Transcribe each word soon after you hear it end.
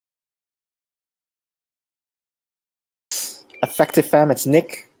Effective fam, it's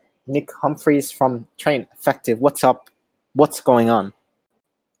Nick Humphreys from Train Effective. What's up? What's going on?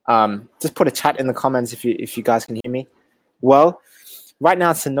 Just put a chat in the comments if you guys can hear me. Well, right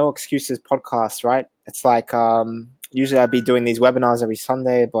now it's a No Excuses podcast, right? It's like usually I'd be doing these webinars every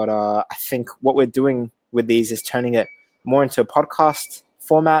Sunday, but I think what we're doing with these is turning it more into a podcast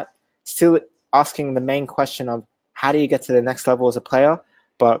format, still asking the main question of how do you get to the next level as a player,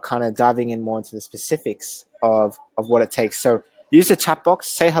 but kind of diving in more into the specifics of what it takes. So use the chat box,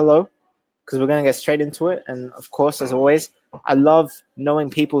 say hello, because we're going to get straight into it. And of course, as always, I love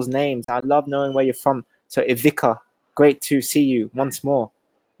knowing people's names. I love knowing where you're from. So Ivica, great to see you once more.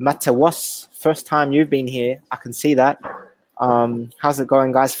 Matawas, first time you've been here. I can see that. How's it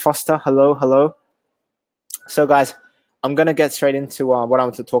going, guys? Foster, hello. So, guys, I'm going to get straight into what I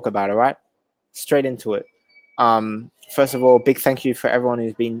want to talk about, all right? Straight into it. First of all, big thank you for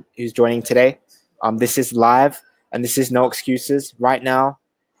everyone who's joining today. This is live, and this is No Excuses. Right now,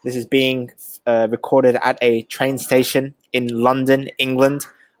 this is being recorded at a train station in London, England.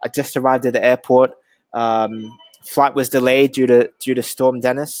 I just arrived at the airport. Flight was delayed due to Storm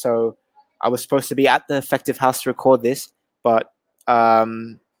Dennis, so I was supposed to be at the Effective House to record this, but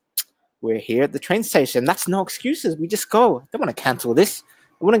we're here at the train station. That's No Excuses. We just go. I don't want to cancel this.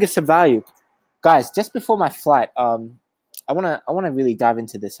 I want to get some value, guys. Just before my flight, I want to really dive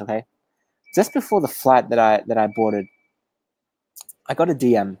into this. Okay, just before the flight that I boarded, I got a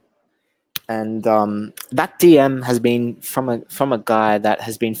DM, and that DM has been from a guy that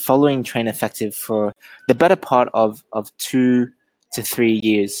has been following Train Effective for the better part of 2 to 3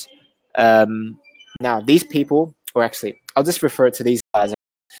 years. Now, these people, or actually, I'll just refer to these guys.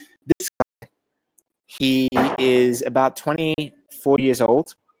 This guy, he is about 24 years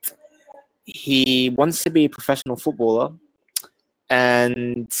old. He wants to be a professional footballer,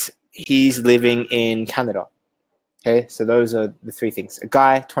 and he's living in Canada. Okay, so those are the three things. A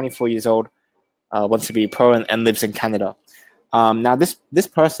guy, 24 years old, wants to be pro and lives in Canada. Now, this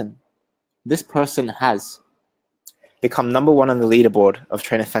person has become number one on the leaderboard of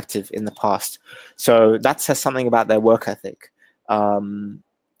Train Effective in the past. So that says something about their work ethic.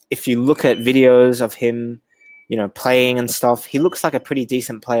 If you look at videos of him, playing and stuff, he looks like a pretty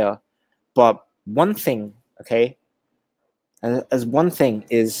decent player. But one thing, okay, as one thing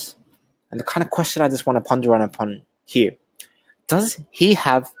is, and the kind of question I just want to ponder on upon here, does he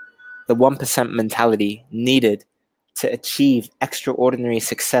have the 1% mentality needed to achieve extraordinary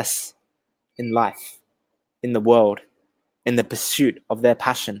success in life, in the world, in the pursuit of their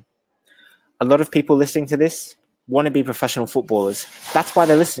passion? A lot of people listening to this want to be professional footballers. That's why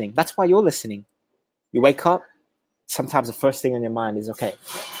they're listening. That's why you're listening. You wake up, sometimes the first thing on your mind is, okay,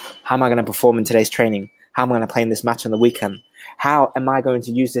 how am I going to perform in today's training? How am I going to play in this match on the weekend? How am I going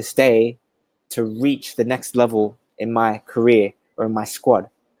to use this day to reach the next level in my career or in my squad?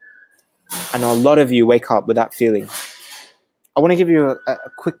 I know a lot of you wake up with that feeling. I want to give you a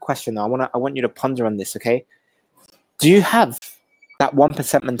quick question though. I want you to ponder on this, okay? Do you have that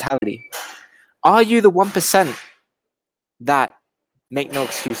 1% mentality? Are you the 1% that make no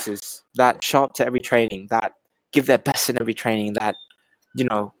excuses, that show up to every training, that give their best in every training, that,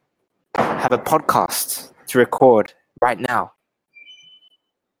 have a podcast to record right now,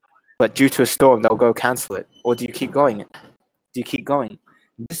 but due to a storm, they'll go cancel it? Or do you keep going? Do you keep going?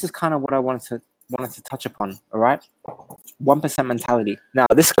 This is kind of what I wanted to touch upon, all right? 1% mentality. Now,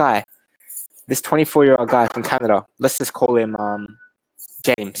 this guy, this 24-year-old guy from Canada, let's just call him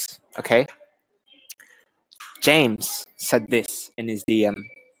James, okay? James said this in his DM.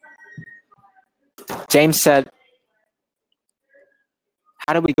 James said,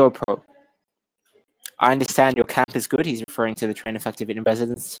 how do we go pro? I understand your camp is good. He's referring to the Train Effective in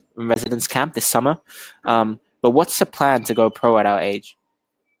residence camp this summer. But what's the plan to go pro at our age?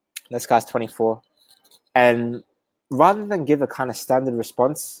 This guy's 24. And rather than give a kind of standard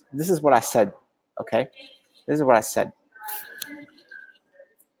response, this is what I said, okay? This is what I said.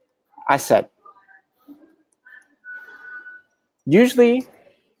 I said, usually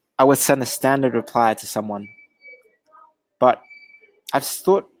I would send a standard reply to someone, but I've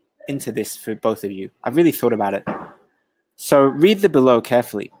thought into this for both of you. I've really thought about it. So read the below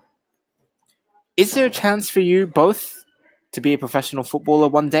carefully. Is there a chance for you both to be a professional footballer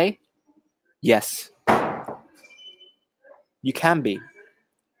one day? Yes. You can be.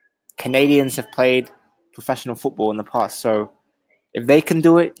 Canadians have played professional football in the past, so if they can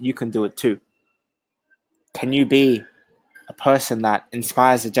do it, you can do it too. Can you be a person that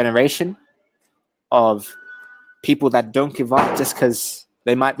inspires a generation of people that don't give up just because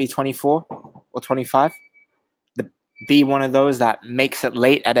they might be 24 or 25? Be one of those that makes it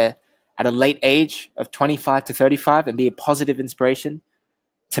late at at a late age of 25 to 35 and be a positive inspiration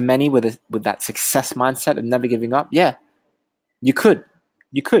to many with that success mindset of never giving up? Yeah, you could.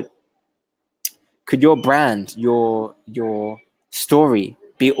 You could. Could your brand, your story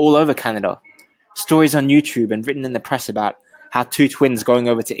be all over Canada? Stories on YouTube and written in the press about how two twins going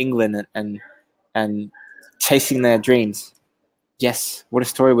over to England and chasing their dreams. Yes, what a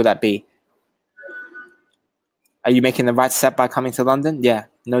story would that be? Are you making the right step by coming to London? Yeah,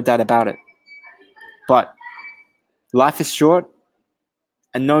 no doubt about it. But life is short,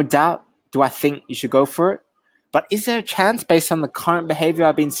 and no doubt do I think you should go for it. But is there a chance based on the current behavior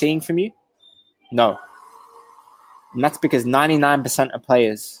I've been seeing from you? No. And that's because 99% of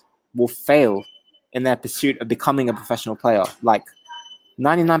players will fail in their pursuit of becoming a professional player. Like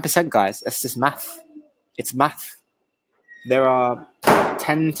 99%, guys. That's just math. It's math. There are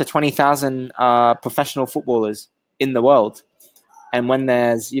 10 to 20,000 professional footballers in the world. And when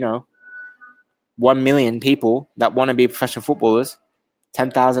there's, 1 million people that want to be professional footballers,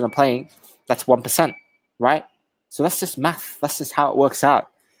 10,000 are playing, that's 1%, right? So that's just math. That's just how it works out.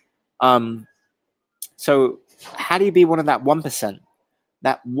 So how do you be one of that 1%?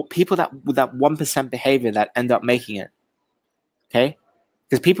 That people that with that 1% behavior that end up making it, okay?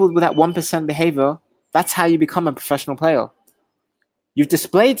 Because people with that 1% behavior, that's how you become a professional player. You've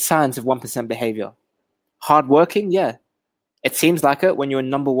displayed signs of 1% behavior. Hardworking, yeah. It seems like it when you're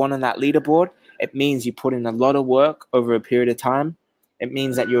number one on that leaderboard. It means you put in a lot of work over a period of time. It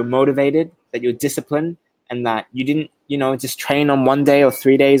means that you're motivated, that you're disciplined, and that you didn't, just train on 1 day or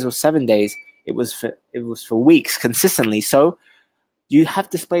 3 days or 7 days. It was for weeks consistently. So you have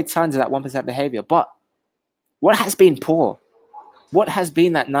displayed signs of that 1% behavior. But what has been poor? What has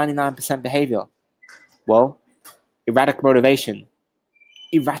been that 99% behavior? Well, erratic motivation.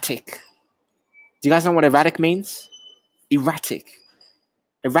 Erratic. Do you guys know what erratic means? Erratic.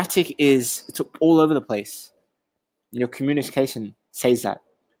 Erratic is it's all over the place. Your communication says that.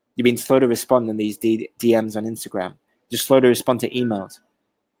 You've been slow to respond in these DMs on Instagram. You're slow to respond to emails.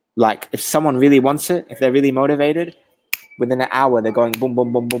 Like, if someone really wants it, if they're really motivated, within an hour, they're going boom,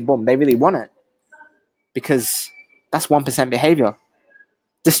 boom, boom, boom, boom. They really want it. Because that's 1% behavior.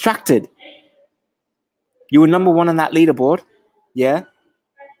 Distracted. You were number one on that leaderboard. Yeah.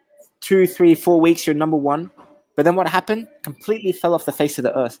 2, 3, 4 weeks, you're number one. But then what happened? Completely fell off the face of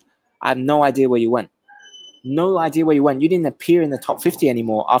the earth. I have no idea where you went. No idea where you went. You didn't appear in the top 50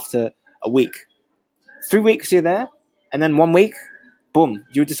 anymore after a week. 3 weeks you're there, and then 1 week, boom,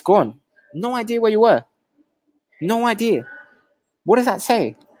 you're just gone. No idea where you were. No idea. What does that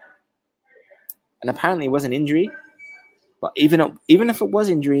say? And apparently it was an injury. But even if it was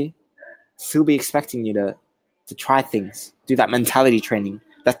injury, still be expecting you to try things, do that mentality training,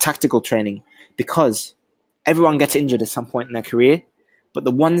 that tactical training, because everyone gets injured at some point in their career. But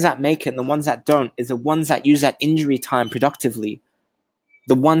the ones that make it and the ones that don't is the ones that use that injury time productively.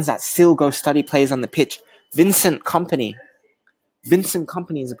 The ones that still go study plays on the pitch. Vincent Kompany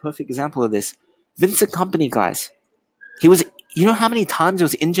is a perfect example of this. Vincent Kompany, guys. He was, you know how many times he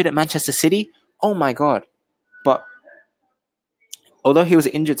was injured at Manchester City? Oh my God. But although he was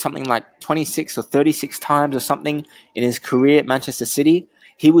injured something like 26 or 36 times or something in his career at Manchester City,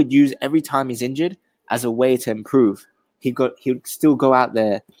 he would use every time he's injured as a way to improve. He would still go out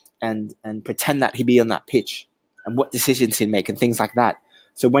there and pretend that he'd be on that pitch and what decisions he'd make and things like that.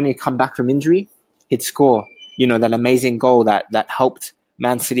 So when he'd come back from injury, he'd score, that amazing goal that helped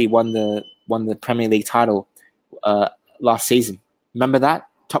Man City won the Premier League title last season. Remember that?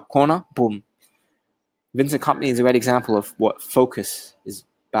 Top corner, boom. Vincent Kompany is a great example of what focus is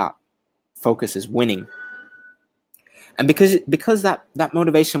about. Focus is winning. And because that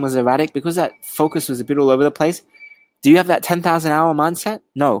motivation was erratic, because that focus was a bit all over the place, do you have that 10,000 hour mindset?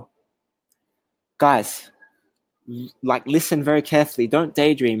 No. Guys, listen very carefully. Don't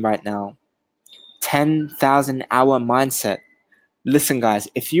daydream right now. 10,000 hour mindset. Listen, guys,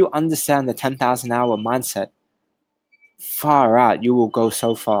 if you understand the 10,000 hour mindset, far out, you will go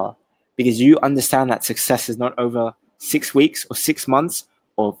so far. Because you understand that success is not over 6 weeks or 6 months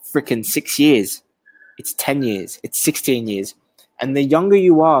or freaking 6 years. It's 10 years. It's 16 years. And the younger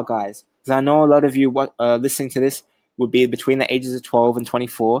you are, guys, because I know a lot of you listening to this would be between the ages of 12 and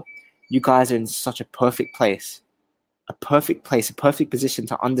 24. You guys are in such a perfect place. A perfect position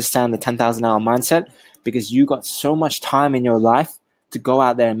to understand the 10,000 hour mindset because you got so much time in your life to go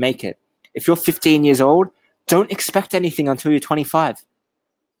out there and make it. If you're 15 years old, don't expect anything until you're 25.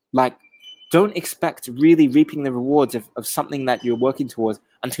 Don't expect really reaping the rewards of something that you're working towards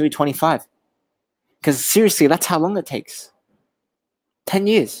until you're 25. Because seriously, that's how long it takes. 10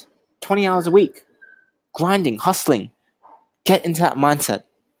 years, 20 hours a week, grinding, hustling. Get into that mindset.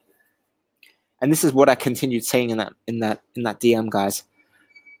 And this is what I continued saying in that DM, guys.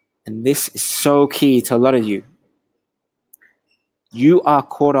 And this is so key to a lot of you. You are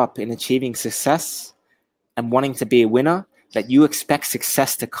caught up in achieving success and wanting to be a winner that you expect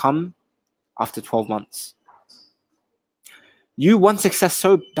success to come after 12 months. You want success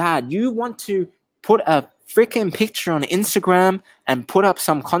so bad. You want to put a freaking picture on Instagram and put up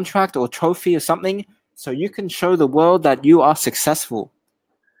some contract or trophy or something so you can show the world that you are successful.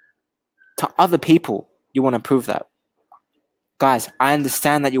 To other people, you want to prove that. Guys, I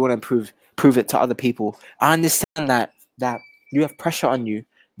understand that you want to prove it to other people. I understand that you have pressure on you,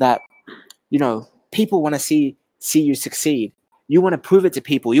 that people want to see you succeed. You want to prove it to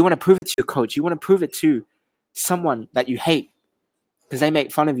people. You want to prove it to your coach. You want to prove it to someone that you hate because they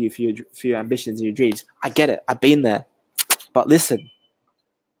make fun of you for your ambitions and your dreams. I get it. I've been there. But listen,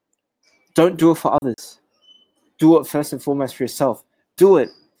 don't do it for others. Do it first and foremost for yourself. Do it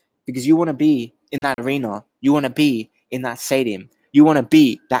because you want to be in that arena. You want to be in that stadium. You want to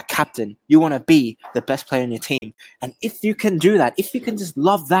be that captain. You want to be the best player on your team. And if you can do that, if you can just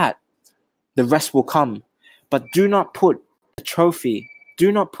love that, the rest will come. But do not put the trophy,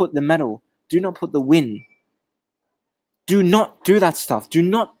 do not put the medal, do not put the win. Do not do that stuff. Do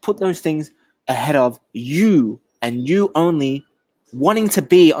not put those things ahead of you and you only wanting to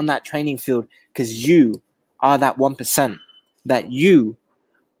be on that training field because you are that 1%, that you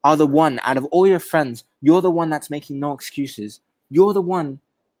are the one out of all your friends. You're the one that's making no excuses. You're the one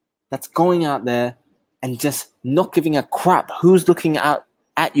that's going out there and just not giving a crap who's looking out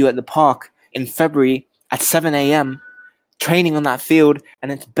at you at the park in February at 7 a.m. training on that field,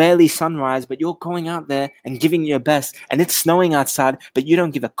 and it's barely sunrise, but you're going out there and giving your best, and it's snowing outside, but you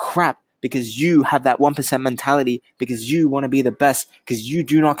don't give a crap because you have that 1% mentality, because you want to be the best, because you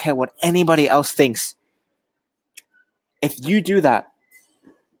do not care what anybody else thinks. If you do that,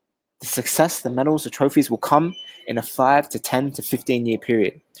 the success, the medals, the trophies will come in a 5 to 10 to 15 year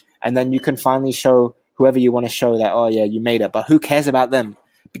period. And then you can finally show whoever you want to show that, oh yeah, you made it. But who cares about them?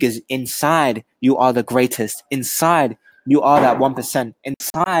 Because inside, you are the greatest. Inside, you are that 1%.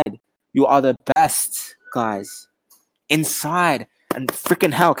 Inside, you are the best, guys. Inside. And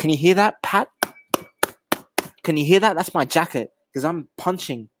freaking hell, can you hear that, Pat? Can you hear that? That's my jacket. Because I'm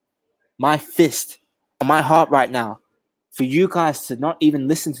punching my fist on my heart right now. For you guys to not even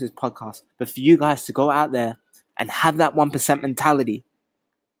listen to this podcast, but for you guys to go out there and have that 1% mentality.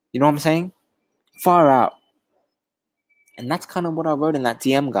 You know what I'm saying? Far out. And that's kind of what I wrote in that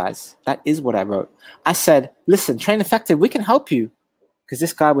DM, guys. That is what I wrote. I said, listen, Train Effective, we can help you. Because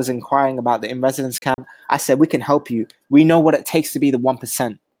this guy was inquiring about the in-residence camp. I said, we can help you. We know what it takes to be the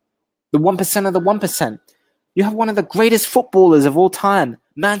 1%. The 1% of the 1%. You have one of the greatest footballers of all time.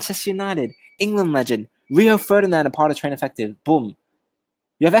 Manchester United, England legend, Rio Ferdinand, a part of Train Effective. Boom.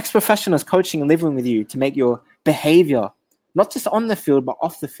 You have ex-professionals coaching and living with you to make your behavior, not just on the field, but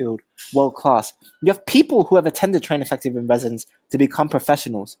off the field, world class. You have people who have attended Train Effective in residence to become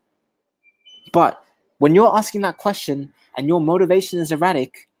professionals. But when you're asking that question and your motivation is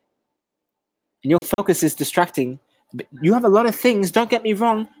erratic and your focus is distracting, you have a lot of things. Don't get me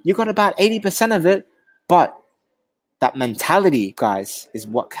wrong. You got about 80% of it, but that mentality, guys, is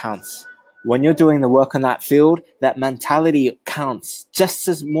what counts. When you're doing the work on that field, that mentality counts just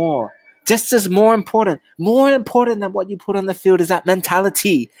as more important. More important than what you put on the field is that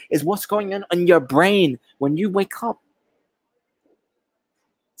mentality, is what's going on in your brain when you wake up.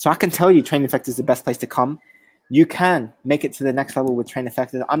 So I can tell you Train Effective is the best place to come. You can make it to the next level with Train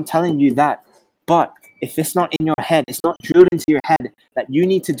Effective. I'm telling you that. But if it's not in your head, it's not drilled into your head that you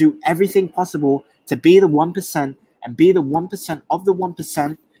need to do everything possible to be the 1% and be the 1% of the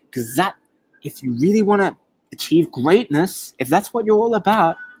 1%, because that, if you really want to achieve greatness, if that's what you're all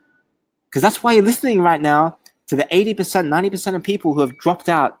about, because that's why you're listening right now to the 80%, 90% of people who have dropped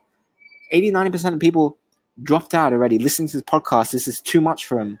out. 80, 90% of people dropped out already listening to this podcast. This is too much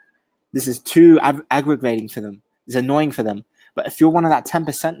for them. This is too aggravating for them. It's annoying for them. But if you're one of that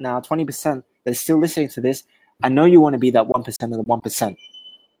 10% now, 20% that's still listening to this, I know you want to be that 1% of the 1%.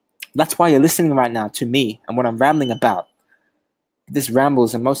 That's why you're listening right now to me and what I'm rambling about. This ramble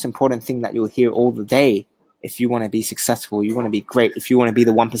is the most important thing that you'll hear all the day if you want to be successful, you want to be great, if you want to be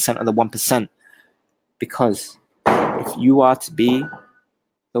the 1% of the 1%. Because if you are to be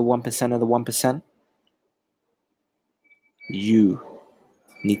the 1% of the 1%, you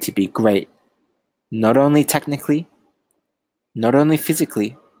need to be great. Not only technically, not only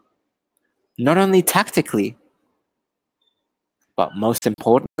physically, not only tactically, but most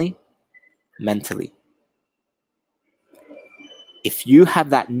importantly, mentally. If you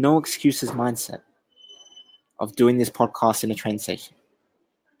have that no excuses mindset of doing this podcast in a train station,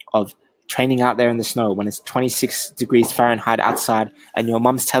 of training out there in the snow when it's 26 degrees Fahrenheit outside and your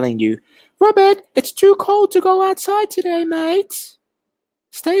mom's telling you, Robert, it's too cold to go outside today, mate.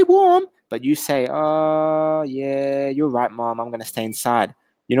 Stay warm. But you say, oh, yeah, you're right, Mom. I'm going to stay inside.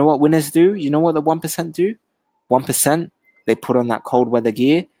 You know what winners do? You know what the 1% do? 1%, they put on that cold weather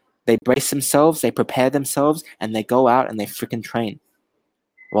gear. They brace themselves. They prepare themselves. And they go out and they freaking train.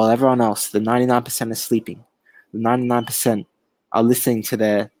 While everyone else, the 99% is sleeping. The 99% are listening to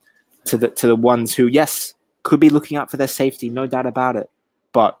the ones who, yes, could be looking out for their safety, no doubt about it,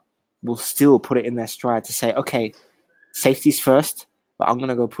 but will still put it in their stride to say, okay, safety's first, but I'm going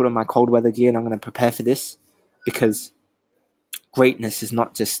to go put on my cold weather gear and I'm going to prepare for this, because greatness is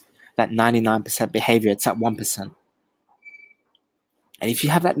not just that 99% behavior, it's that 1%. And if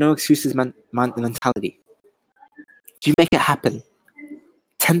you have that no excuses mentality, if you make it happen,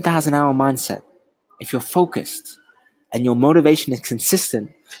 10,000 hour mindset, if you're focused and your motivation is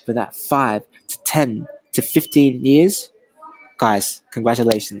consistent for that 5 to 10 to 15 years, guys,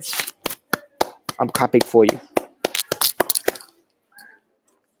 congratulations. I'm clapping for you.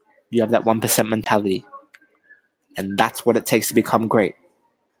 You have that 1% mentality. And that's what it takes to become great.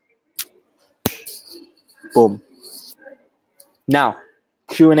 Boom. Now,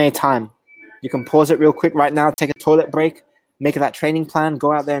 Q&A time. You can pause it real quick right now, take a toilet break, make that training plan,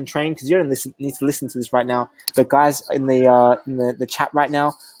 go out there and train, because you don't need to listen to this right now. But guys, in the chat right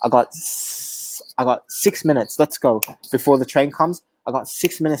now, I got 6 minutes. Let's go before the train comes. I got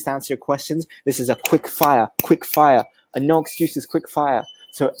 6 minutes to answer your questions. This is a quick fire, a no excuses quick fire.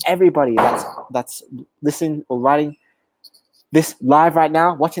 So everybody that's listening or writing this live right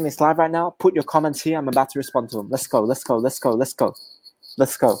now, watching this live right now, put your comments here. I'm about to respond to them. Let's go.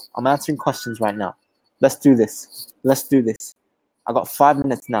 I'm answering questions right now. Let's do this. I got 5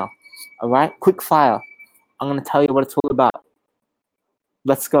 minutes now. All right? Quick fire. I'm going to tell you what it's all about.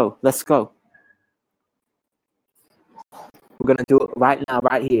 Let's go. We're going to do it right now,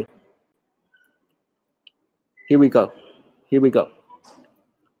 right here. Here we go.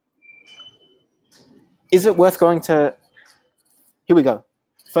 Is it worth going to... Here we go.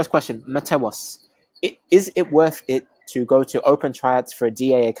 First question, Matewos. Is it worth it to go to open tryouts for a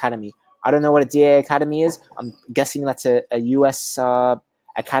DA Academy? I don't know what a DA Academy is. I'm guessing that's a US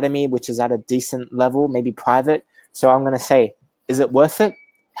academy, which is at a decent level, maybe private. So I'm going to say, is it worth it?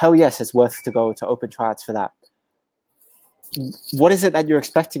 Hell yes, it's worth to go to open tryouts for that. What is it that you're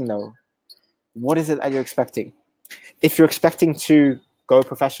expecting, though? If you're expecting to go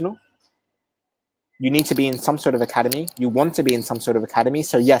professional, you need to be in some sort of academy. You want to be in some sort of academy.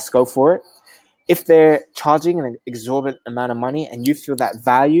 So yes, go for it. If they're charging an exorbitant amount of money and you feel that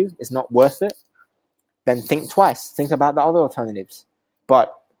value is not worth it, then think twice. Think about the other alternatives.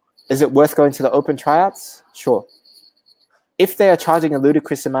 But is it worth going to the open tryouts? Sure. If they are charging a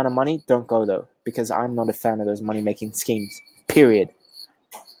ludicrous amount of money, don't go though, because I'm not a fan of those money-making schemes, period.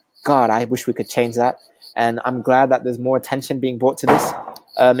 God, I wish we could change that. And I'm glad that there's more attention being brought to this.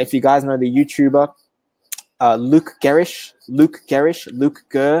 If you guys know the YouTuber, Luke Gerish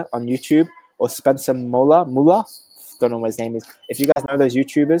on YouTube, or Spencer Mullah, don't know what his name is. If you guys know those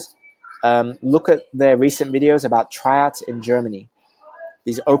YouTubers, look at their recent videos about tryouts in Germany.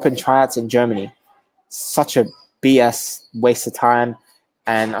 These open tryouts in Germany. Such a BS waste of time.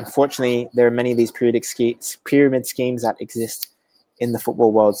 And unfortunately, there are many of these pyramid schemes that exist in the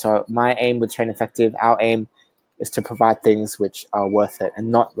football world. So my aim with Train Effective, our aim is to provide things which are worth it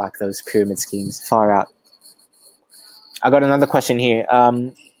and not like those pyramid schemes. Far out. I got another question here.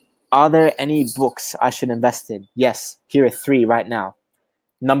 Are there any books I should invest in? Yes, here are 3 right now.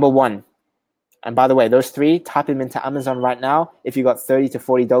 Number 1, and by the way, those 3, type them into Amazon right now. If you got $30 to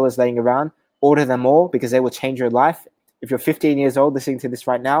 $40 laying around, order them all because they will change your life. If you're 15 years old listening to this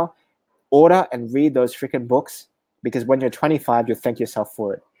right now, order and read those freaking books, because when you're 25, you'll thank yourself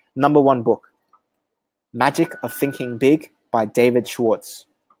for it. Number 1 book, Magic of Thinking Big by David Schwartz.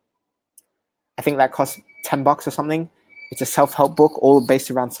 I think that costs $10 or something. It's a self-help book, all based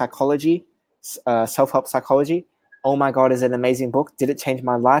around psychology, self-help psychology. Oh my God, is it an amazing book? Did it change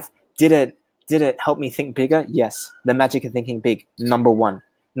my life? Did it help me think bigger? Yes. The Magic of Thinking Big, number 1.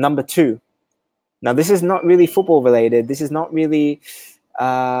 Number 2. Now, this is not really football related. This is not really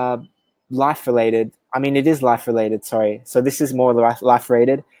life related. I mean, it is life related, sorry. So this is more life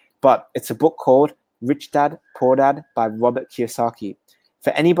related, but it's a book called Rich Dad, Poor Dad by Robert Kiyosaki. For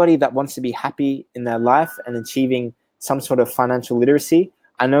anybody that wants to be happy in their life and achieving some sort of financial literacy,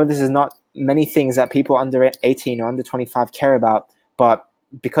 I know this is not many things that people under 18 or under 25 care about, but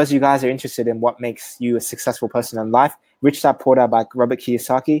because you guys are interested in what makes you a successful person in life, Rich Dad Poor Dad by Robert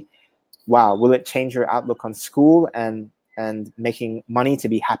Kiyosaki, wow, will it change your outlook on school and making money to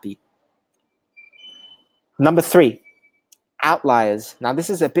be happy? Number 3, Outliers. Now, this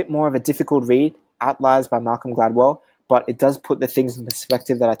is a bit more of a difficult read, Outliers by Malcolm Gladwell, but it does put the things in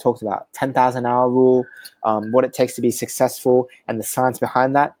perspective that I talked about. 10,000 hour rule, what it takes to be successful, and the science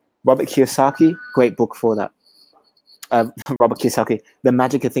behind that. Robert Kiyosaki, great book for that. Robert Kiyosaki, The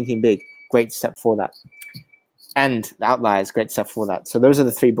Magic of Thinking Big, great step for that. And The Outliers, great step for that. So those are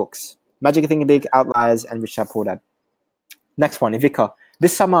the 3 books. Magic of Thinking Big, Outliers, and Rich Dad Poor Dad. Next one, Ivica.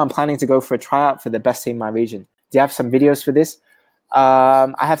 This summer, I'm planning to go for a tryout for the best team in my region. Do you have some videos for this?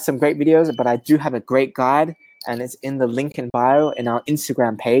 I have some great videos, but I do have a great guide, and it's in the link in bio in our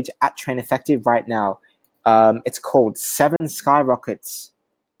Instagram page at Train Effective right now. It's called 7 Skyrocket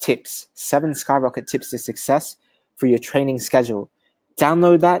Tips to Success for your training schedule.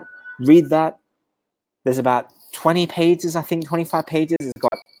 Download that, read that. There's about 20 pages, I think 25 pages. It's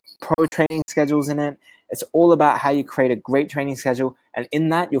got pro training schedules in it. It's all about how you create a great training schedule. And in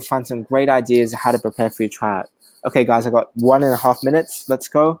that, you'll find some great ideas of how to prepare for your tryout. Okay, guys, I've got 1.5 minutes. Let's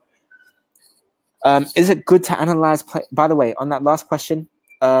go. Is it good to analyze play? By the way, on that last question,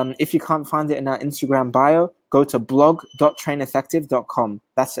 if you can't find it in our Instagram bio, go to blog.traineffective.com.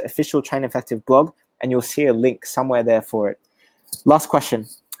 That's the official Train Effective blog, and you'll see a link somewhere there for it. Last question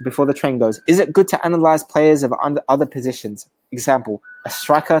before the train goes. Is it good to analyze players of other positions? Example, a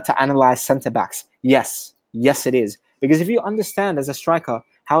striker to analyze center backs. Yes, it is. Because if you understand as a striker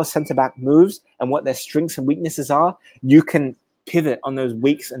how a center back moves and what their strengths and weaknesses are, you can pivot on those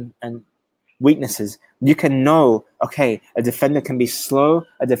weaks and weaknesses. You can know, okay, a defender can be slow,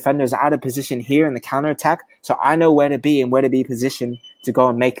 a defender is out of position here in the counter attack, so I know where to be and where to be positioned to go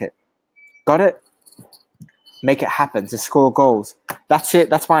and make it. Got it? Make it happen, to score goals. That's it.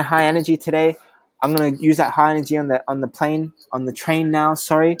 That's my high energy today. I'm going to use that high energy on the train now.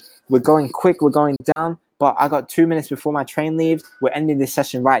 Sorry. We're going quick. We're going down. But I got 2 minutes before my train leaves. We're ending this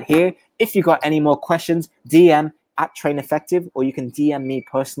session right here. If you got any more questions, DM at Train Effective, or you can DM me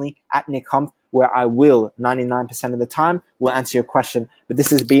personally at Nick Humph, where I will 99% of the time will answer your question. But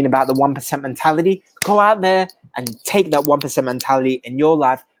this has been about the 1% mentality. Go out there and take that 1% mentality in your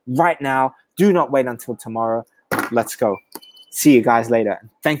life right now. Do not wait until tomorrow. Let's go. See you guys later.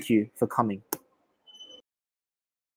 Thank you for coming.